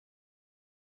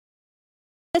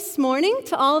This morning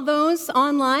to all those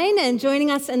online and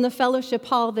joining us in the fellowship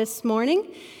hall this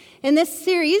morning. In this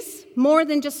series, More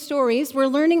Than Just Stories, we're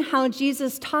learning how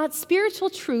Jesus taught spiritual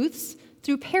truths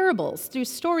through parables, through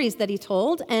stories that he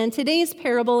told. And today's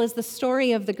parable is the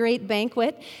story of the great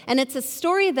banquet, and it's a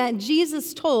story that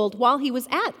Jesus told while he was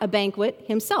at a banquet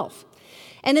himself.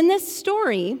 And in this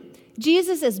story,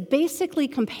 Jesus is basically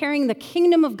comparing the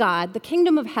kingdom of God, the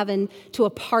kingdom of heaven, to a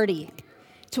party,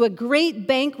 to a great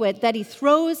banquet that he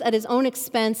throws at his own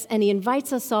expense, and he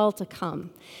invites us all to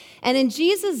come. And in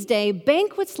Jesus' day,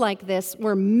 banquets like this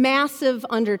were massive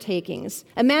undertakings.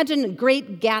 Imagine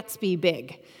Great Gatsby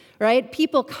big, right?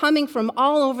 People coming from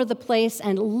all over the place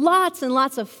and lots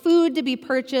of food to be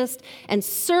purchased, and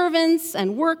servants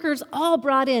and workers all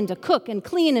brought in to cook and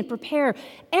clean and prepare.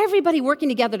 Everybody working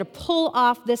together to pull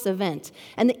off this event.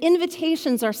 And the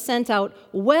invitations are sent out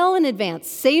well in advance.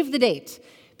 Save the date.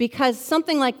 Because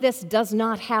something like this does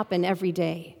not happen every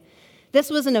day. This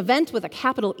was an event with a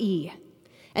capital E.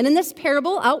 And in this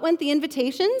parable, out went the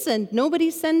invitations, and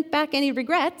nobody sent back any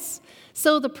regrets.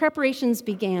 So the preparations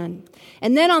began.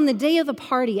 And then on the day of the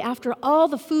party, after all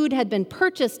the food had been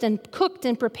purchased and cooked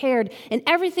and prepared, and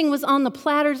everything was on the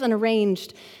platters and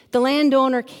arranged, the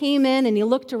landowner came in and he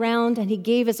looked around and he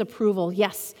gave his approval.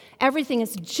 Yes, everything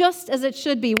is just as it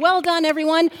should be. Well done,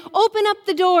 everyone. Open up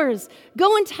the doors.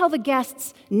 Go and tell the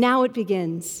guests. Now it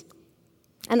begins.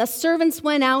 And the servants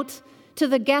went out to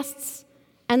the guests,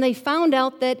 and they found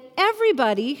out that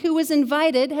everybody who was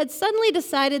invited had suddenly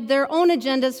decided their own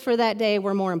agendas for that day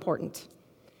were more important.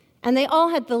 And they all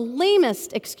had the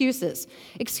lamest excuses.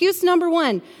 Excuse number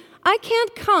one, I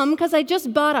can't come because I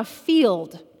just bought a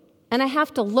field and I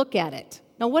have to look at it.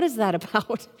 Now, what is that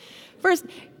about? First,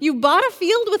 you bought a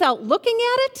field without looking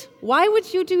at it? Why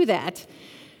would you do that?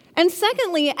 And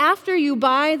secondly, after you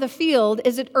buy the field,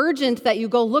 is it urgent that you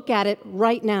go look at it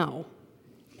right now?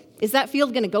 Is that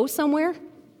field going to go somewhere?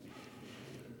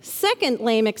 Second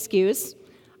lame excuse,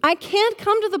 I can't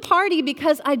come to the party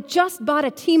because I just bought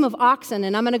a team of oxen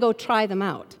and I'm going to go try them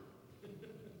out.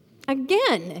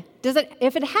 Again,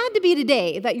 if it had to be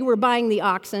today that you were buying the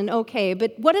oxen, okay,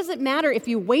 but what does it matter if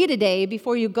you wait a day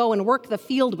before you go and work the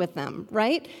field with them,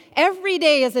 right? Every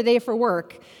day is a day for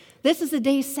work. This is a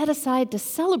day set aside to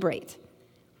celebrate.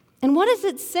 And what does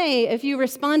it say if you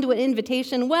respond to an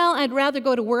invitation, well, I'd rather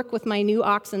go to work with my new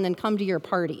oxen than come to your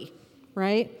party,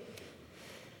 right?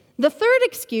 The third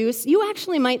excuse, you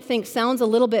actually might think sounds a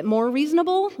little bit more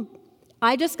reasonable.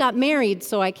 I just got married,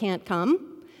 so I can't come.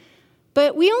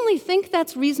 But we only think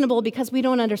that's reasonable because we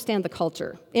don't understand the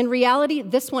culture. In reality,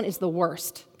 this one is the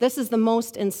worst. This is the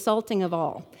most insulting of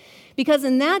all. Because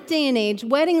in that day and age,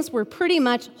 weddings were pretty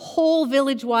much whole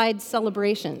village-wide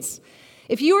celebrations.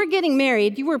 If you were getting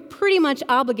married, you were pretty much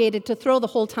obligated to throw the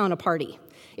whole town a party.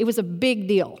 It was a big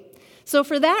deal. So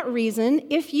for that reason,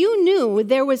 if you knew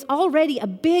there was already a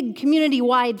big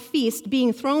community-wide feast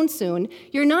being thrown soon,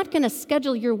 you're not going to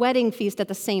schedule your wedding feast at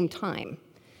the same time.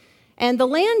 And the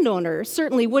landowner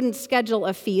certainly wouldn't schedule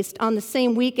a feast on the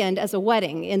same weekend as a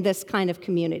wedding in this kind of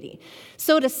community.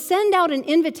 So to send out an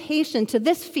invitation to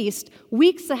this feast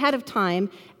weeks ahead of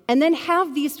time and then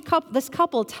have this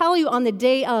couple tell you on the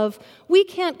day of, we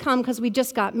can't come because we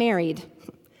just got married,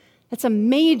 that's a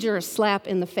major slap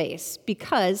in the face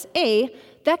because, A,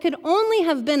 that could only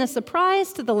have been a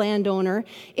surprise to the landowner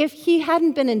if he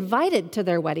hadn't been invited to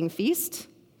their wedding feast.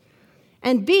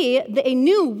 And B, they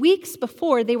knew weeks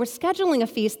before they were scheduling a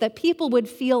feast that people would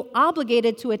feel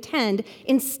obligated to attend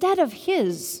instead of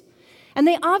his. And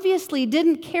they obviously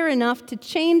didn't care enough to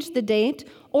change the date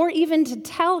or even to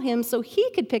tell him so he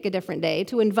could pick a different day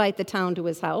to invite the town to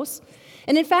his house.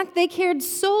 And in fact, they cared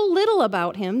so little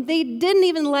about him, they didn't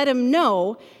even let him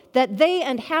know that they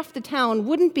and half the town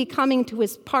wouldn't be coming to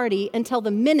his party until the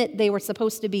minute they were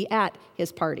supposed to be at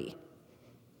his party.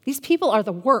 These people are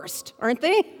the worst, aren't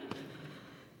they?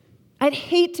 I'd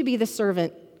hate to be the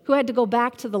servant who had to go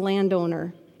back to the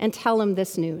landowner and tell him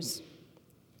this news.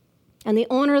 And the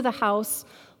owner of the house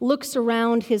looks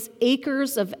around his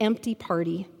acres of empty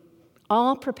party,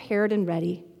 all prepared and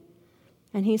ready.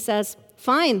 And he says,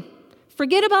 fine,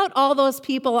 forget about all those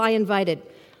people I invited.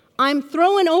 I'm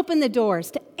throwing open the doors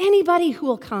to anybody who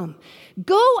will come.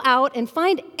 Go out and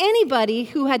find anybody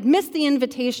who had missed the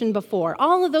invitation before,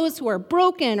 all of those who are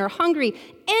broken or hungry,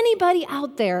 anybody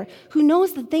out there who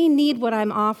knows that they need what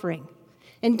I'm offering.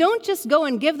 And don't just go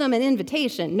and give them an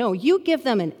invitation. No, you give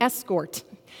them an escort.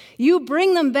 You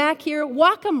bring them back here,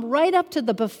 walk them right up to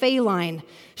the buffet line,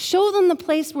 show them the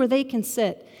place where they can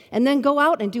sit, and then go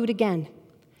out and do it again,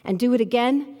 and do it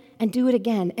again, and do it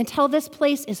again until this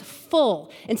place is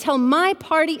full, until my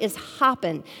party is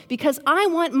hopping, because I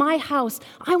want my house,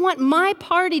 I want my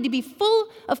party to be full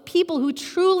of people who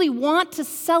truly want to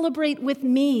celebrate with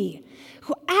me,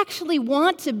 who actually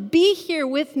want to be here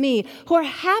with me, who are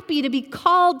happy to be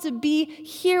called to be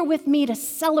here with me, to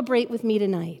celebrate with me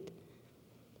tonight.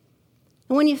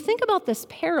 And when you think about this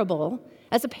parable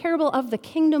as a parable of the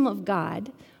kingdom of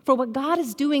God, for what God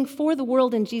is doing for the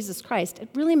world in Jesus Christ, it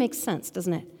really makes sense,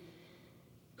 doesn't it?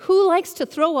 Who likes to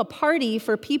throw a party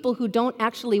for people who don't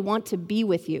actually want to be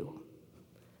with you?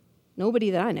 Nobody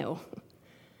that I know.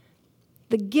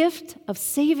 The gift of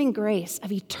saving grace,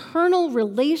 of eternal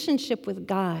relationship with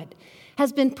God,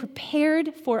 has been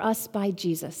prepared for us by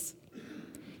Jesus.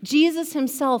 Jesus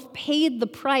himself paid the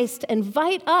price to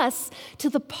invite us to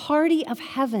the party of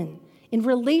heaven in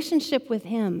relationship with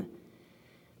him.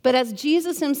 But as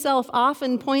Jesus himself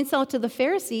often points out to the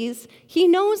Pharisees, he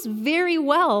knows very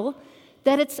well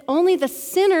that it's only the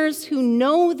sinners who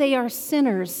know they are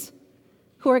sinners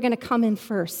who are going to come in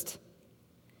first,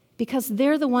 because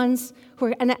they're the ones who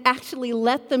are going to actually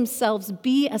let themselves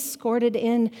be escorted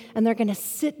in, and they're going to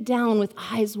sit down with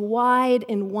eyes wide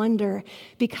in wonder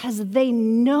because they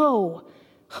know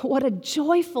what a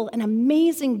joyful and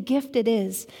amazing gift it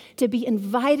is to be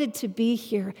invited to be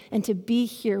here and to be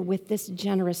here with this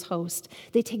generous host.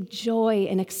 They take joy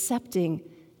in accepting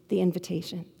the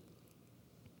invitation.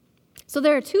 So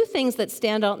there are two things that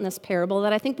stand out in this parable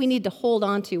that I think we need to hold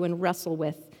on to and wrestle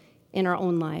with in our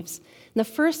own lives. And the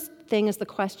first thing is the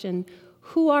question,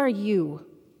 who are you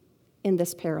in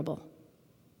this parable?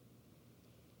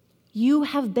 You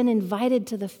have been invited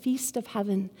to the feast of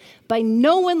heaven by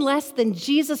no one less than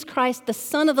Jesus Christ, the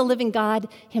Son of the living God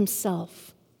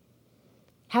himself.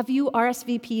 Have you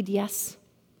RSVP'd yes?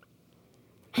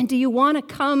 And do you want to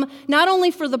come not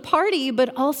only for the party,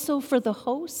 but also for the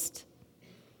host?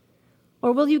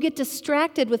 Or will you get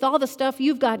distracted with all the stuff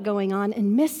you've got going on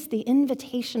and miss the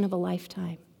invitation of a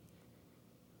lifetime?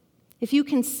 If you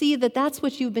can see that that's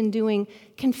what you've been doing,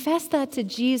 confess that to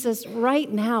Jesus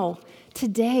right now,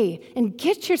 today, and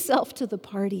get yourself to the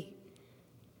party.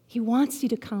 He wants you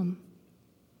to come.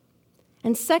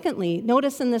 And secondly,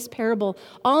 notice in this parable,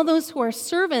 all those who are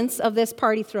servants of this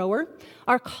party thrower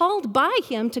are called by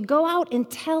him to go out and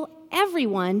tell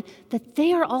everyone that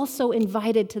they are also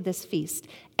invited to this feast.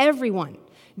 Everyone,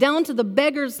 down to the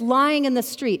beggars lying in the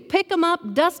street. Pick them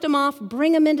up, dust them off,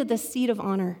 bring them into the seat of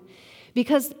honor.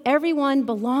 Because everyone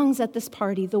belongs at this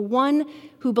party. The one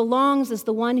who belongs is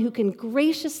the one who can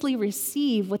graciously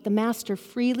receive what the Master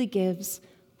freely gives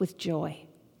with joy.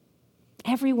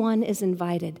 Everyone is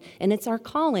invited, and it's our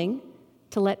calling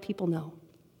to let people know.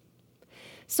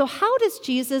 So how does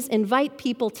Jesus invite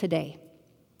people today?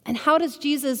 And how does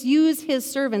Jesus use his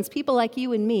servants, people like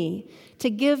you and me, to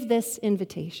give this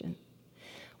invitation?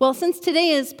 Well, since today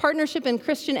is Partnership in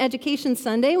Christian Education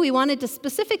Sunday, we wanted to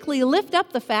specifically lift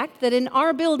up the fact that in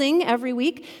our building every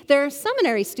week, there are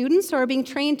seminary students who are being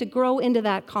trained to grow into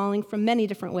that calling from many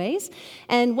different ways.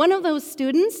 And one of those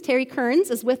students, Terry Kearns,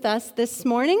 is with us this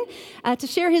morning to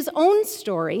share his own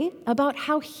story about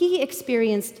how he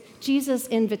experienced Jesus'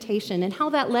 invitation and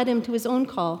how that led him to his own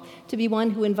call to be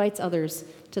one who invites others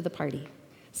to the party.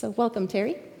 So welcome,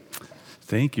 Terry.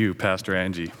 Thank you, Pastor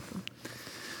Angie.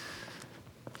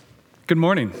 Good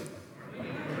morning.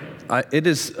 It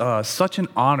is such an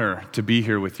honor to be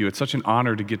here with you. It's such an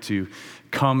honor to get to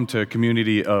come to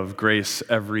Community of Grace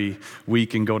every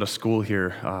week and go to school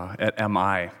here at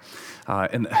MI.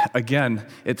 And again,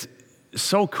 it's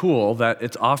so cool that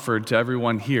it's offered to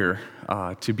everyone here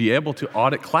to be able to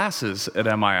audit classes at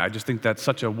MI. I just think that's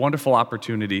such a wonderful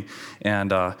opportunity,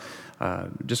 and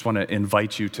just want to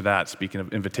invite you to that, speaking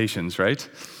of invitations, right?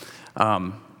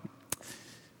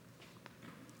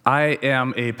 I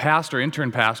am a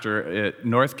intern pastor at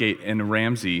Northgate in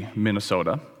Ramsey,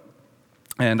 Minnesota.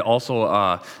 And also,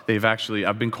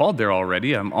 I've been called there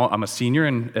already. I'm a senior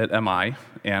at MI,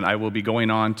 and I will be going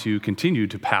on to continue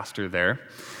to pastor there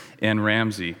in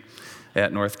Ramsey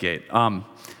at Northgate.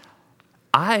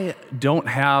 I don't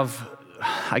have,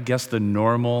 I guess, the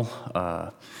normal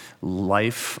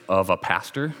life of a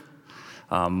pastor.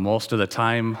 Most of the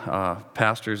time,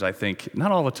 pastors, I think,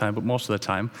 not all the time, but most of the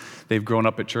time, they've grown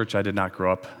up at church. I did not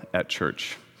grow up at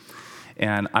church.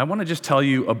 And I want to just tell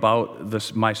you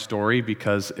about my story,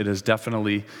 because it is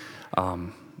definitely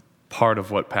part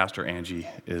of what Pastor Angie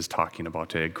is talking about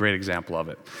today, a great example of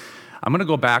it. I'm going to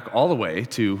go back all the way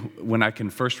to when I can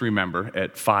first remember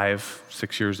at 5,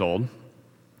 6 years old.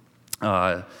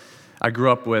 I grew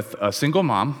up with a single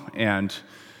mom and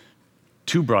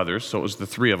 2 brothers, so it was the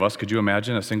 3 of us. Could you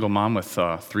imagine a single mom with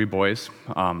 3 boys?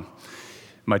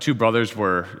 My two brothers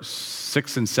were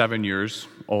 6 and 7 years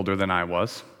older than I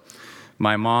was.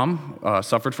 My mom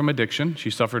suffered from addiction. She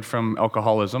suffered from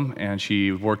alcoholism, and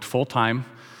she worked full-time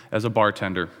as a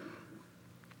bartender,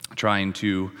 trying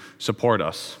to support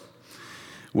us,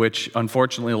 which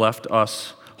unfortunately left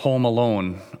us home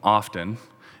alone often.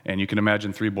 And you can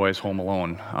imagine 3 boys home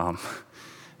alone.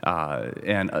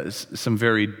 Some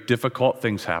very difficult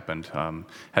things happened.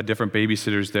 Had different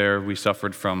babysitters there. We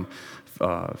suffered from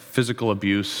physical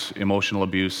abuse, emotional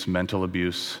abuse, mental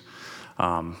abuse,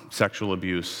 sexual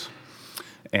abuse.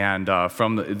 And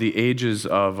from the ages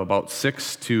of about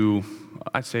 6 to,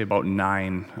 I'd say about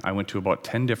 9, I went to about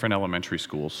 10 different elementary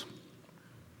schools.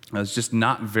 It was just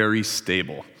not very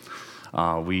stable.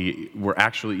 We were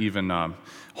actually even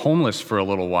homeless for a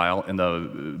little while in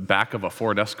the back of a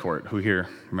Ford Escort. Who here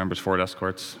remembers Ford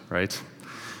Escorts, right?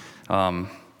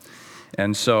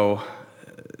 And so,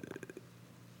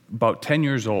 about 10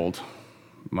 years old,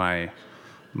 my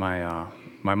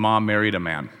mom married a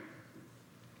man.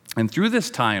 And through this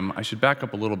time, I should back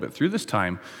up a little bit. Through this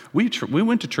time, we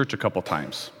went to church a couple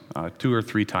times, 2 or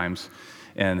 3 times,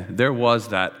 and there was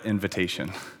that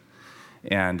invitation.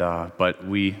 But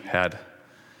we had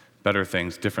better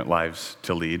things, different lives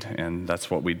to lead, and that's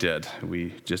what we did.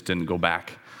 We just didn't go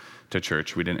back to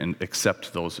church. We didn't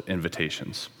accept those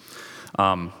invitations.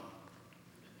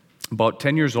 About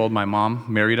 10 years old, my mom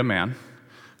married a man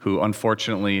who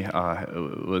unfortunately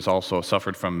was also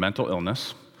suffered from mental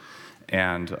illness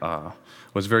and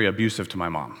was very abusive to my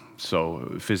mom,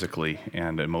 so physically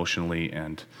and emotionally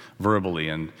and verbally.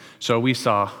 And so we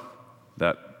saw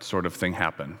that sort of thing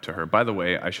happen to her. By the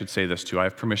way, I should say this too. I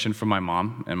have permission from my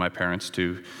mom and my parents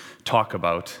to talk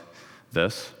about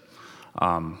this.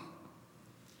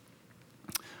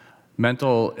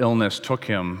 Mental illness took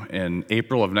him in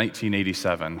April of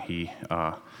 1987. He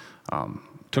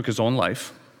took his own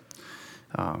life.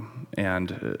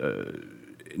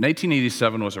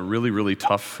 1987 was a really, really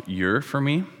tough year for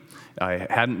me. I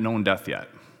hadn't known death yet.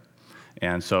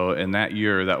 And so in that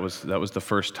year, that was the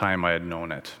first time I had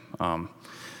known it.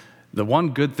 The one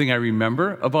good thing I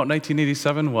remember about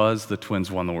 1987 was the Twins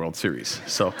won the World Series.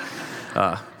 So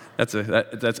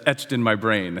that's etched in my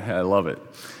brain. I love it.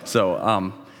 So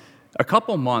a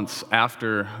couple months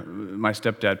after my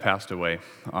stepdad passed away,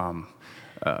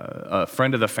 a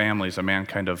friend of the family's, a man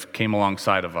kind of came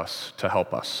alongside of us to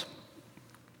help us.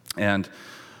 And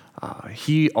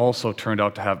he also turned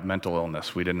out to have mental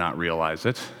illness. We did not realize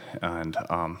it. And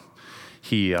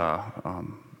he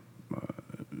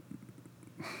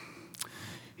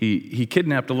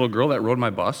kidnapped a little girl that rode my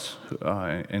bus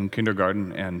in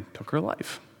kindergarten and took her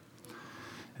life.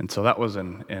 And so that was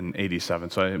in 87.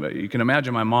 So you can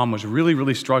imagine my mom was really,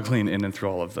 really struggling in and through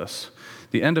all of this.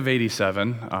 The end of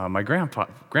 87, my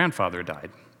grandfather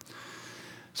died.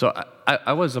 So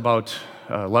I was about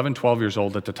 11, 12 years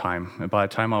old at the time. And by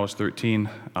the time I was 13,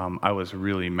 I was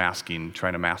really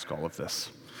trying to mask all of this.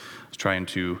 I was trying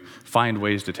to find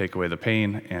ways to take away the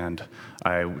pain, and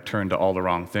I turned to all the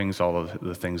wrong things, all of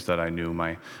the things that I knew.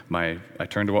 I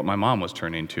turned to what my mom was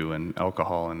turning to, and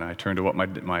alcohol, and I turned to what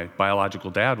my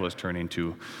biological dad was turning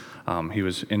to. He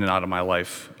was in and out of my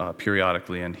life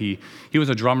periodically, and he was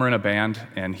a drummer in a band,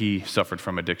 and he suffered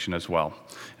from addiction as well.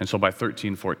 And so by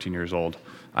 13, 14 years old,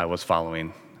 I was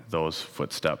following those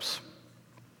footsteps.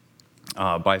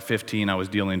 By 15, I was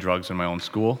dealing drugs in my own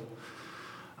school.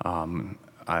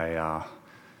 I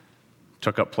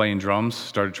took up playing drums,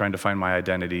 started trying to find my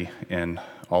identity in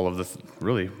all of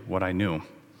really what I knew.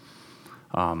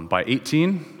 By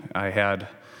 18, I had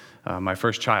my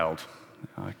first child,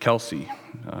 Kelsey,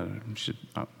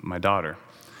 my daughter.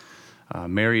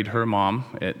 Married her mom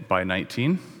by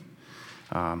 19.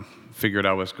 Figured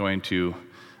I was going to,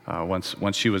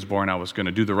 once she was born, I was going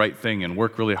to do the right thing and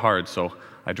work really hard. So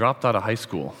I dropped out of high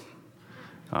school.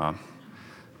 Not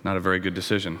a very good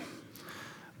decision.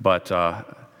 But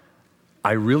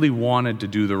I really wanted to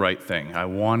do the right thing. I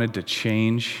wanted to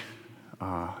change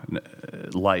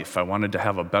life. I wanted to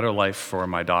have a better life for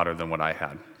my daughter than what I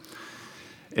had.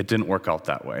 It didn't work out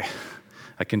that way.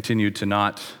 I continued to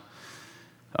not.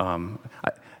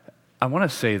 I want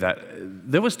to say that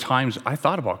there was times I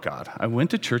thought about God. I went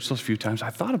to church those few times.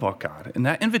 I thought about God, and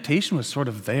that invitation was sort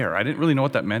of there. I didn't really know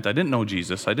what that meant. I didn't know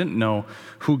Jesus. I didn't know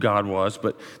who God was,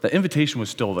 but the invitation was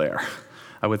still there.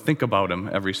 I would think about him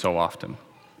every so often.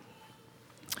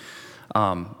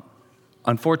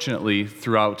 Unfortunately,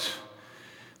 throughout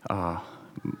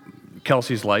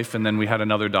Kelsey's life, and then we had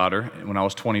another daughter when I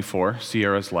was 24,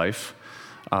 Sierra's life,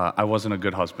 I wasn't a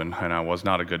good husband, and I was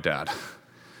not a good dad.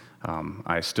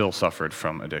 I still suffered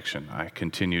from addiction. I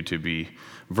continued to be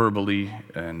verbally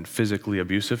and physically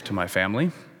abusive to my family,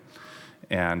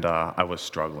 and I was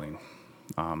struggling.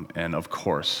 And of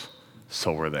course,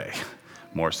 so were they,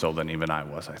 more so than even I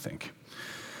was, I think.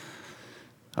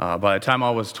 By the time I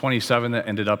was 27, that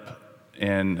ended up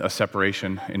in a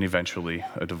separation and eventually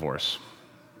a divorce.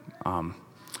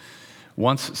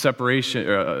 Once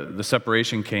the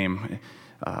separation came,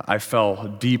 I fell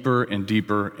deeper and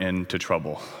deeper into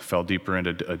trouble, fell deeper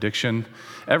into addiction.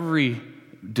 Every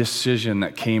decision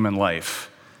that came in life,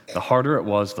 the harder it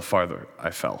was, the farther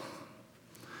I fell.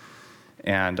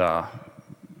 And I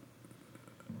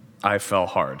fell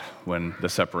hard when the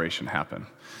separation happened.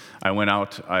 I went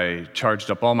out, I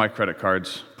charged up all my credit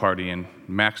cards, partying,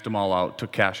 maxed them all out,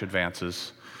 took cash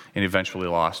advances, and eventually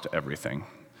lost everything,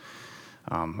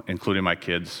 including my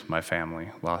kids, my family,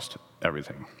 lost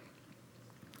everything.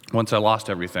 Once I lost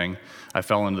everything, I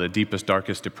fell into the deepest,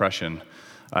 darkest depression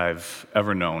I've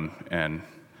ever known, and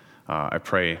I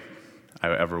pray I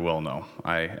ever will know.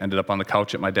 I ended up on the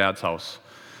couch at my dad's house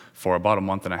for about a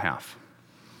month and a half,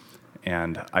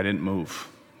 and I didn't move.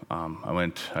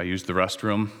 I used the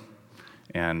restroom,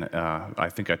 and I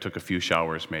think I took a few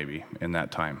showers maybe in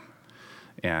that time.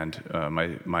 And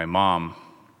my mom,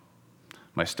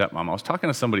 my stepmom, I was talking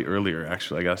to somebody earlier,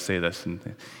 actually, I gotta say this,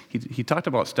 and he talked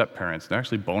about step-parents. They're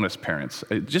actually bonus parents.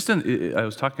 I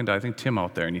was talking to, I think, Tim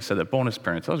out there, and he said that bonus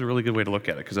parents, that was a really good way to look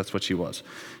at it, because that's what she was.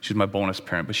 She was my bonus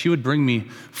parent. But she would bring me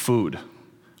food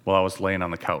while I was laying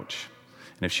on the couch.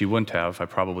 And if she wouldn't have, I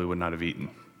probably would not have eaten.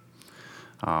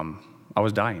 I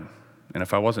was dying. And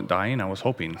if I wasn't dying, I was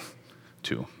hoping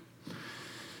to.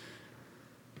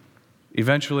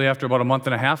 Eventually, after about a month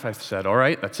and a half, I said, all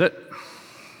right, that's it.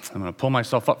 I'm going to pull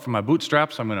myself up from my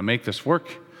bootstraps. I'm going to make this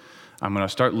work. I'm going to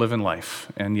start living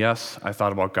life. And yes, I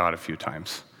thought about God a few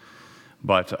times,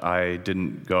 but I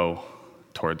didn't go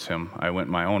towards him. I went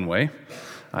my own way.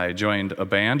 I joined a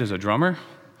band as a drummer.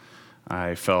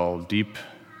 I fell deep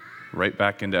right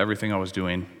back into everything I was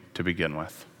doing to begin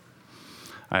with.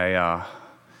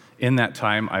 In that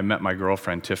time, I met my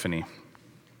girlfriend, Tiffany,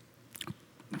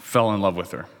 fell in love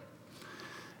with her.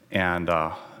 And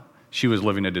she was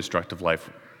living a destructive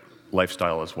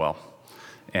lifestyle as well.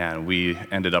 And we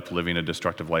ended up living a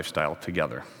destructive lifestyle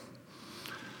together.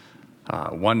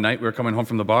 One night we were coming home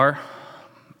from the bar,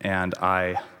 and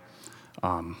I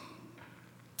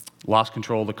lost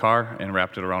control of the car and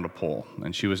wrapped it around a pole,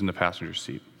 and she was in the passenger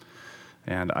seat.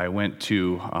 And I went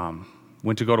to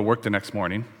go to work the next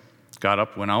morning, got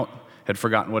up, went out, had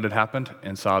forgotten what had happened,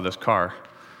 and saw this car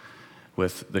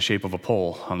with the shape of a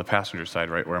pole on the passenger side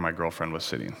right where my girlfriend was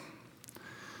sitting.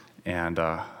 And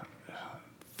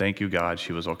thank you, God,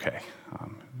 she was okay.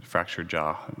 Fractured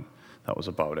jaw, and that was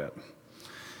about it.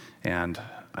 And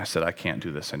I said, I can't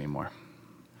do this anymore.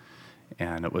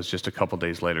 And it was just a couple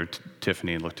days later,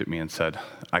 Tiffany looked at me and said,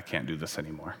 I can't do this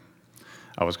anymore.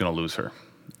 I was going to lose her.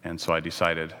 And so I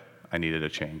decided I needed a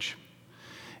change.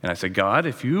 And I said, God,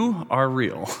 if you are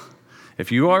real,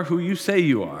 if you are who you say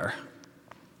you are,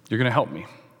 you're going to help me.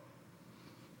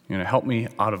 You're going to help me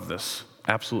out of this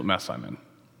absolute mess I'm in.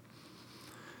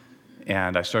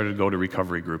 And I started to go to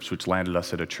recovery groups, which landed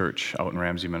us at a church out in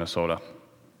Ramsey, Minnesota.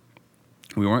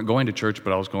 We weren't going to church,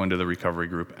 but I was going to the recovery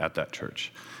group at that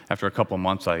church. After a couple of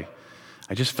months, I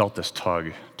just felt this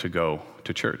tug to go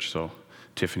to church. So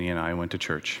Tiffany and I went to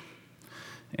church.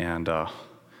 And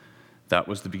that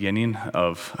was the beginning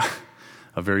of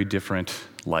a very different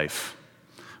life.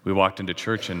 We walked into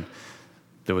church, and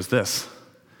there was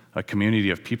a community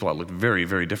of people that looked very,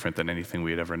 very different than anything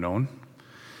we had ever known,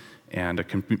 and a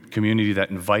community that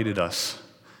invited us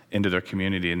into their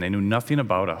community, and they knew nothing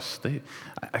about us.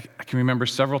 I can remember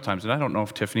several times, and I don't know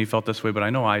if Tiffany felt this way, but I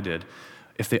know I did.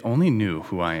 If they only knew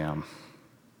who I am,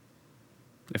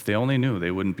 if they only knew,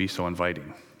 they wouldn't be so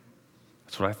inviting.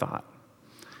 That's what I thought.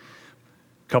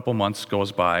 A couple months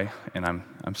goes by, and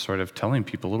I'm sort of telling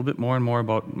people a little bit more and more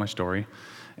about my story.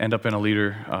 End up in a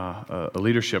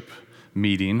leadership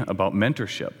meeting about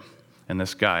mentorship. And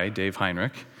this guy, Dave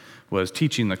Heinrich, was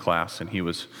teaching the class, and he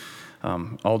was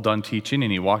all done teaching,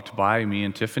 and he walked by me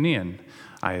and Tiffany, and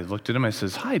I looked at him, I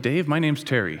says, hi, Dave, my name's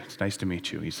Terry. It's nice to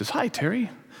meet you. He says, hi, Terry.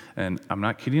 And I'm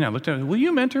not kidding, I looked at him, will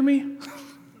you mentor me?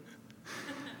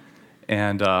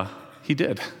 And he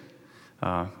did.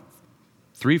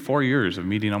 3-4 years of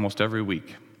meeting almost every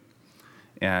week.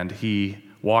 And he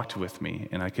walked with me,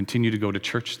 and I continued to go to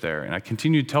church there, and I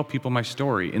continued to tell people my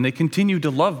story, and they continued to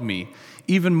love me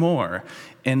even more.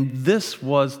 And this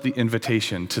was the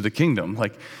invitation to the kingdom.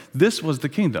 Like, this was the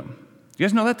kingdom. You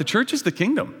guys know that? The church is the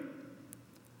kingdom.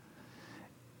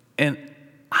 And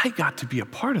I got to be a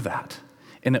part of that.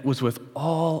 And it was with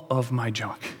all of my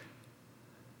junk.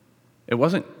 It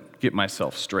wasn't get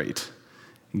myself straight.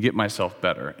 and get myself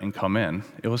better and come in.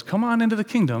 It was come on into the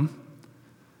kingdom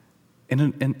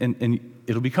and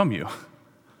it'll become you.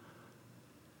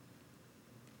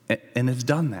 And it's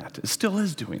done that. It still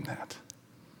is doing that.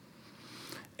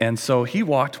 And so he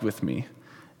walked with me,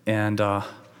 and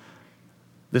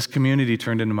this community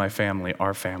turned into my family,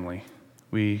 our family.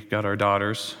 We got our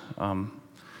daughters,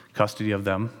 custody of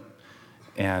them,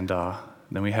 and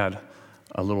then we had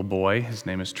a little boy. His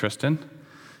name is Tristan,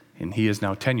 and he is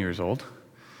now 10 years old.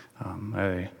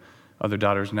 My other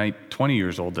daughter's 20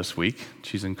 years old this week.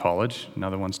 She's in college.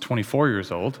 Another one's 24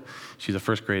 years old. She's a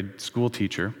first grade school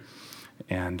teacher.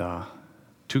 And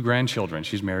 2 grandchildren.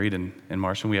 She's married in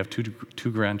March, and we have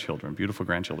two grandchildren, beautiful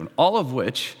grandchildren, all of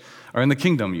which are in the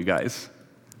kingdom, you guys.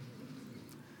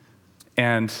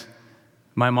 And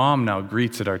my mom now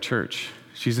greets at our church.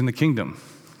 She's in the kingdom.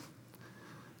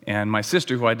 And my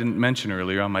sister, who I didn't mention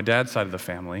earlier, on my dad's side of the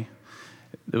family,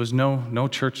 there was no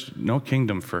church, no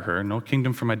kingdom for her, no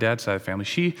kingdom for my dad's side of the family.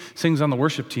 She sings on the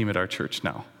worship team at our church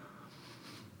now.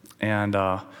 And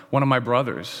one of my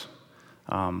brothers,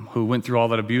 who went through all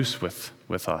that abuse with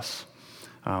us.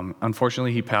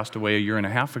 Unfortunately, he passed away a year and a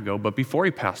half ago, but before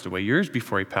he passed away, years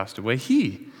before he passed away,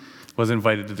 he was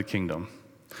invited to the kingdom.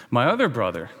 My other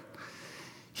brother,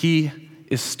 he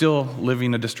is still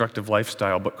living a destructive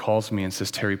lifestyle, but calls me and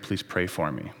says, "Terry, please pray for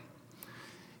me."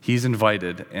 He's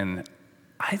invited, and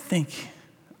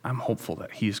I'm hopeful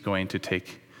that he's going to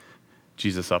take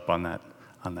Jesus up on that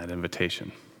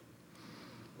invitation.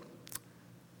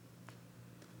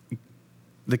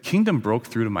 The kingdom broke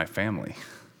through to my family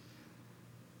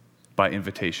by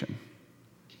invitation,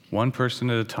 one person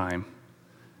at a time,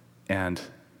 and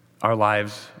our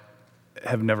lives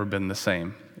have never been the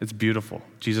same. It's beautiful.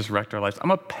 Jesus wrecked our lives.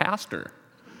 I'm a pastor.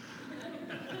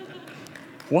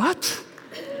 What?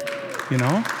 You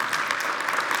know?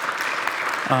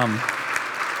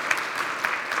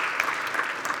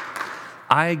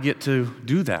 I get to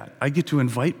do that. I get to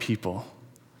invite people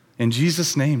in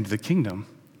Jesus' name to the kingdom,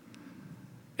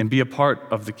 and be a part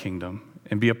of the kingdom,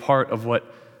 and be a part of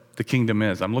what the kingdom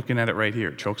is. I'm looking at it right here.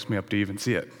 It chokes me up to even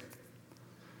see it.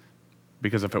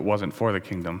 Because if it wasn't for the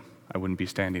kingdom, I wouldn't be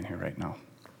standing here right now.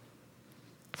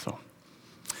 So,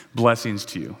 blessings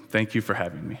to you. Thank you for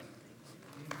having me.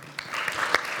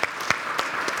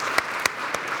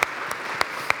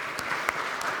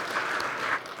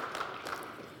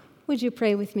 Would you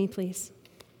pray with me, please?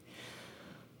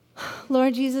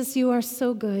 Lord Jesus, you are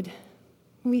so good.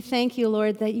 We thank you,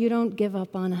 Lord, that you don't give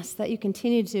up on us, that you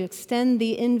continue to extend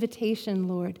the invitation,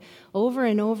 Lord, over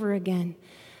and over again.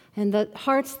 And the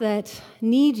hearts that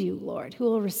need you, Lord, who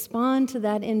will respond to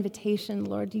that invitation,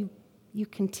 Lord, you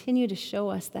continue to show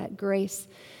us that grace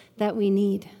that we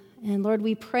need. And Lord,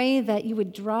 we pray that you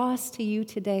would draw us to you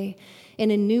today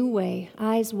in a new way,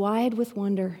 eyes wide with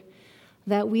wonder,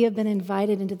 that we have been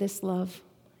invited into this love,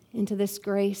 into this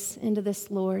grace, into this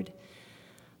Lord.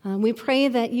 We pray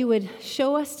that you would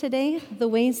show us today the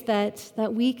ways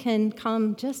that we can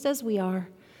come just as we are,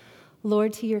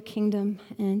 Lord, to your kingdom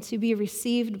and to be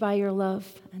received by your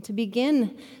love and to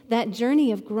begin that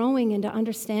journey of growing into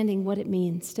understanding what it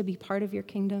means to be part of your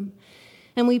kingdom.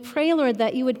 And we pray, Lord,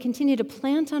 that you would continue to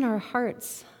plant on our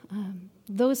hearts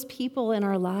those people in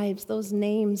our lives, those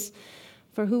names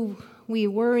for who we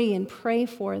worry and pray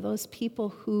for, those people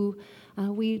who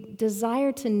we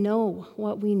desire to know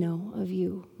what we know of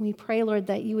you. We pray, Lord,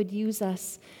 that you would use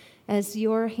us as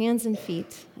your hands and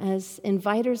feet, as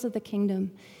inviters of the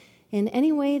kingdom, in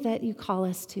any way that you call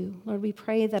us to. Lord, we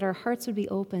pray that our hearts would be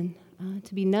open,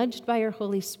 to be nudged by your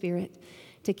Holy Spirit,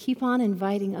 to keep on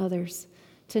inviting others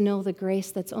to know the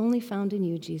grace that's only found in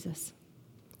you, Jesus.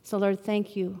 So, Lord,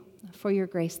 thank you for your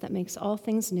grace that makes all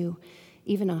things new,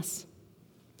 even us.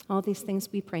 All these things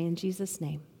we pray in Jesus'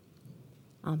 name.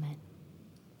 Amen.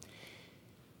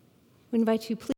 We invite you, please.